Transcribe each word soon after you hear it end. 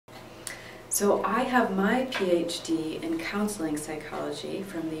So I have my PhD in counseling psychology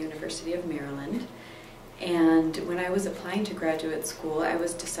from the University of Maryland. And when I was applying to graduate school, I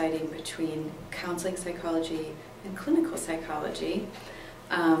was deciding between counseling psychology and clinical psychology.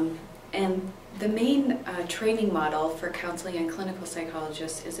 And the main training model for counseling and clinical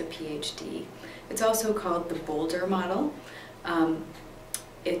psychologists is a PhD. It's also called the Boulder model.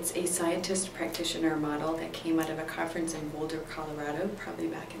 It's a scientist practitioner model that came out of a conference in Boulder, Colorado, probably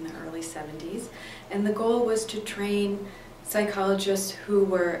back in the early 70s. And the goal was to train psychologists who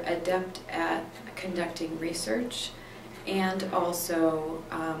were adept at conducting research and also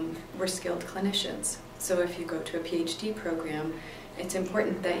were skilled clinicians. So if you go to a PhD program, it's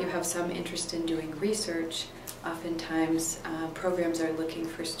important that you have some interest in doing research. Oftentimes, programs are looking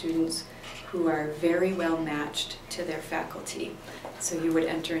for students who are very well matched to their faculty. So you would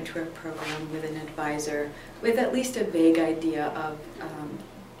enter into a program with an advisor with at least a vague idea of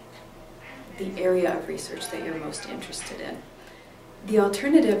the area of research that you're most interested in. The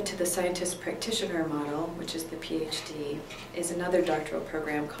alternative to the scientist practitioner model, which is the PhD, is another doctoral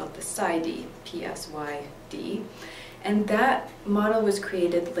program called the PsyD, P-S-Y-D. And that model was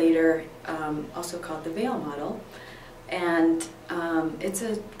created later, also called the Vail model. And it's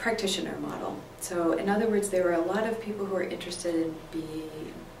a practitioner model. So in other words, there were a lot of people who were interested in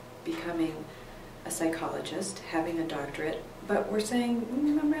becoming a psychologist, having a doctorate, but were saying,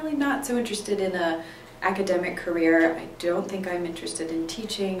 I'm really not so interested in an academic career. I don't think I'm interested in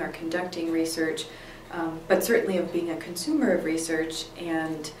teaching or conducting research, but certainly of being a consumer of research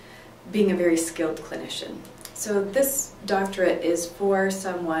and being a very skilled clinician. So this doctorate is for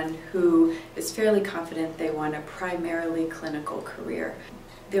someone who is fairly confident they want a primarily clinical career.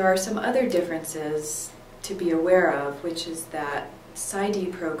 There are some other differences to be aware of, which is that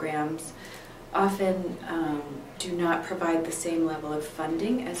PsyD programs often do not provide the same level of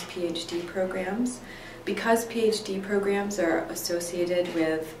funding as PhD programs. Because PhD programs are associated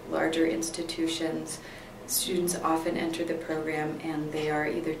with larger institutions, students often enter the program and they are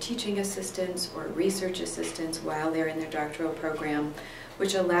either teaching assistants or research assistants while they're in their doctoral program,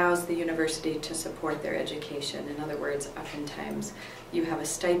 which allows the university to support their education. In other words, oftentimes you have a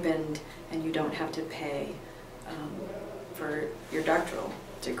stipend and you don't have to pay for your doctoral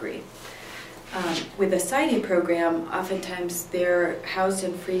degree. With a PsyD program, oftentimes they're housed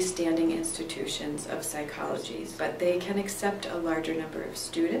in freestanding institutions of psychology, but they can accept a larger number of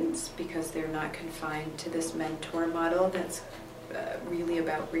students because they're not confined to this mentor model that's really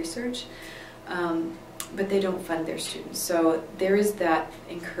about research, but they don't fund their students. So there is that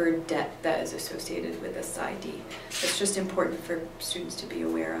incurred debt that is associated with a PsyD. It's just important for students to be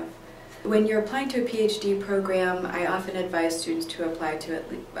aware of. When you're applying to a PhD program, I often advise students to apply to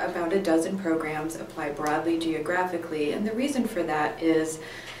about a dozen programs, apply broadly geographically, and the reason for that is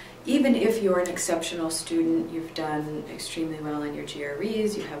even if you're an exceptional student, you've done extremely well in your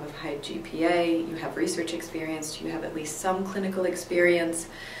GREs, you have a high GPA, you have research experience, you have at least some clinical experience,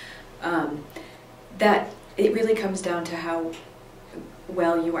 that it really comes down to how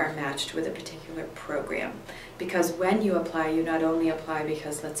well you are matched with a particular program. Because when you apply, you not only apply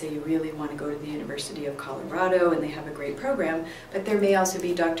because, let's say, you really want to go to the University of Colorado and they have a great program, but there may also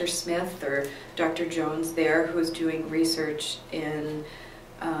be Dr. Smith or Dr. Jones there who's doing research in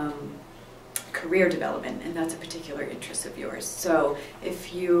career development, and that's a particular interest of yours. So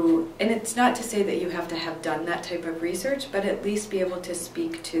if you, and it's not to say that you have to have done that type of research, but at least be able to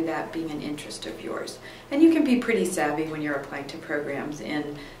speak to that being an interest of yours. And you can be pretty savvy when you're applying to programs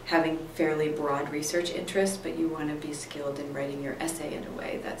in having fairly broad research interests, but you want to be skilled in writing your essay in a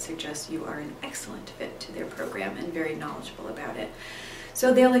way that suggests you are an excellent fit to their program and very knowledgeable about it.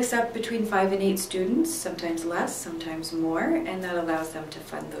 So they'll accept between 5 and 8 students, sometimes less, sometimes more, and that allows them to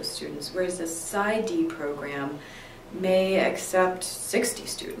fund those students. Whereas a PsyD program may accept 60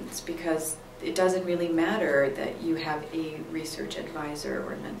 students because it doesn't really matter that you have a research advisor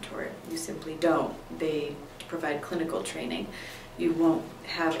or mentor. You simply don't. They provide clinical training. You won't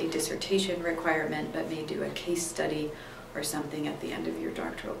have a dissertation requirement, but may do a case study or something at the end of your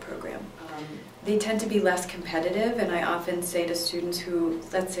doctoral program. They tend to be less competitive, and I often say to students who,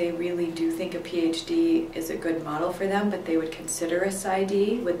 let's say, really do think a PhD is a good model for them, but they would consider a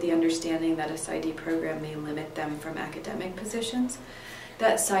PsyD with the understanding that a PsyD program may limit them from academic positions,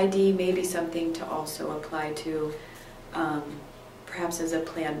 that PsyD may be something to also apply to perhaps as a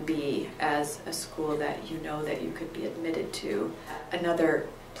plan B, as a school that you know that you could be admitted to. Another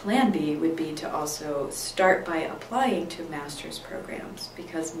Plan B would be to also start by applying to master's programs,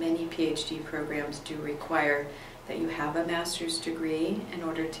 because many PhD programs do require that you have a master's degree in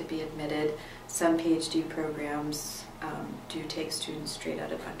order to be admitted. Some PhD programs do take students straight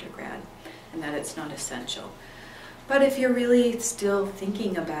out of undergrad. and that it's not essential. But if you're really still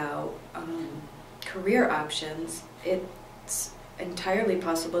thinking about career options, it's entirely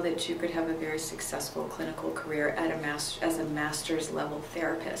possible that you could have a very successful clinical career at as a master's level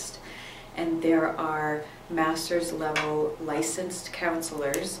therapist. And there are master's level licensed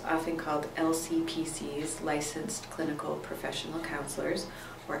counselors, often called LCPCs, licensed clinical professional counselors,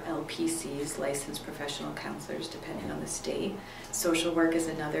 or LPCs, licensed professional counselors, depending on the state. Social work is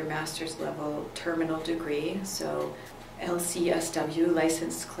another master's level terminal degree, so LCSW,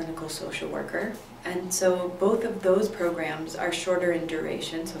 licensed clinical social worker. And so both of those programs are shorter in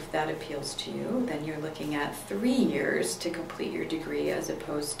duration, so if that appeals to you, then you're looking at 3 years to complete your degree as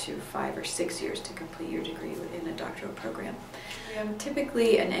opposed to 5 or 6 years to complete your degree in a doctoral program.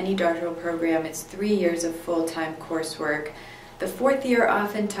 Typically in any doctoral program, it's 3 years of full-time coursework. The 4th year,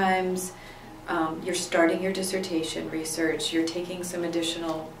 oftentimes, you're starting your dissertation research, you're taking some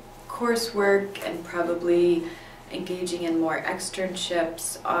additional coursework and probably engaging in more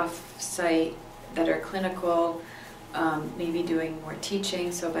externships off-site that are clinical, maybe doing more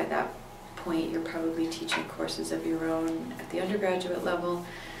teaching. So by that point, you're probably teaching courses of your own at the undergraduate level.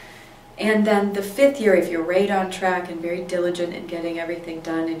 And then the 5th year, if you're right on track and very diligent in getting everything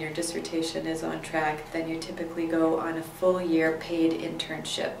done and your dissertation is on track, then you typically go on a full year paid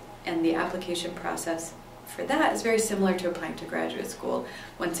internship. And the application process for that is very similar to applying to graduate school.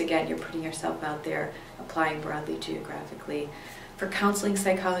 Once again, you're putting yourself out there, applying broadly geographically. For counseling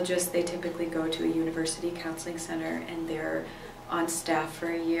psychologists, they typically go to a university counseling center and they're on staff for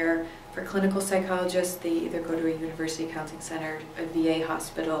a year. For clinical psychologists, they either go to a university counseling center, a VA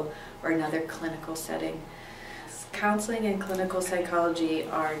hospital, or another clinical setting. Counseling and clinical psychology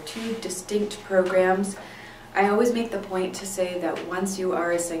are 2 distinct programs. I always make the point to say that once you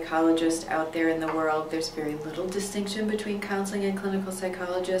are a psychologist out there in the world, there's very little distinction between counseling and clinical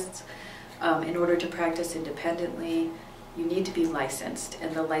psychologists. In order to practice independently, you need to be licensed,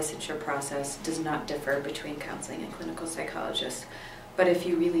 and the licensure process does not differ between counseling and clinical psychologists. But if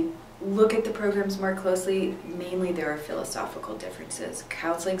you really look at the programs more closely, mainly there are philosophical differences.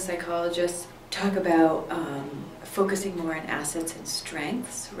 Counseling psychologists talk about focusing more on assets and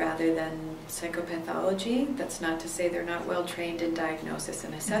strengths rather than psychopathology. That's not to say they're not well trained in diagnosis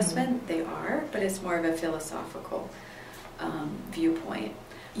and assessment. They are, but it's more of a philosophical viewpoint.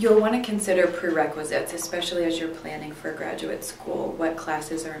 You'll want to consider prerequisites, especially as you're planning for graduate school, what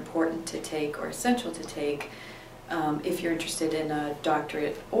classes are important to take or essential to take if you're interested in a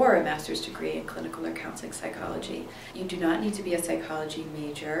doctorate or a master's degree in clinical or counseling psychology. You do not need to be a psychology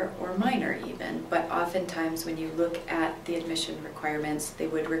major or minor even, but oftentimes when you look at the admission requirements, they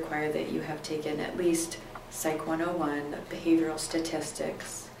would require that you have taken at least Psych 101, behavioral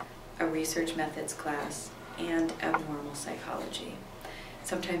statistics, a research methods class, and abnormal psychology.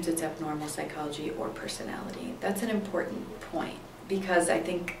 Sometimes it's abnormal psychology or personality. That's an important point because I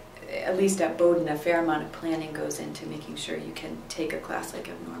think, at least at Bowdoin, a fair amount of planning goes into making sure you can take a class like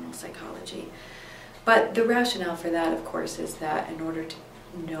abnormal psychology. But the rationale for that, of course, is that in order to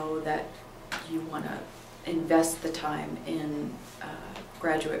know that you want to invest the time in a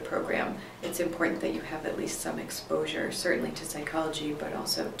graduate program, it's important that you have at least some exposure, certainly to psychology, but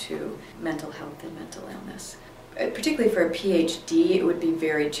also to mental health and mental illness. Particularly for a PhD, it would be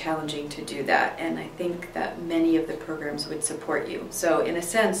very challenging to do that, and I think that many of the programs would support you. So in a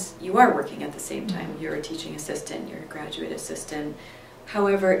sense, you are working at the same time. You're a teaching assistant, you're a graduate assistant.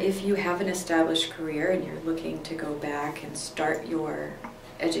 However, if you have an established career and you're looking to go back and start your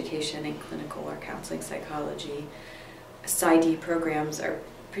education in clinical or counseling psychology, PsyD programs are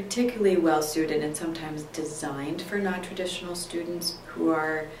particularly well suited and sometimes designed for non-traditional students who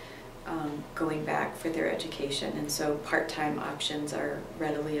are going back for their education, and so part-time options are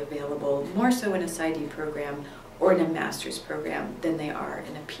readily available, more so in a PsyD program or in a master's program than they are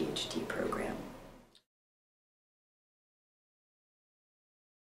in a PhD program.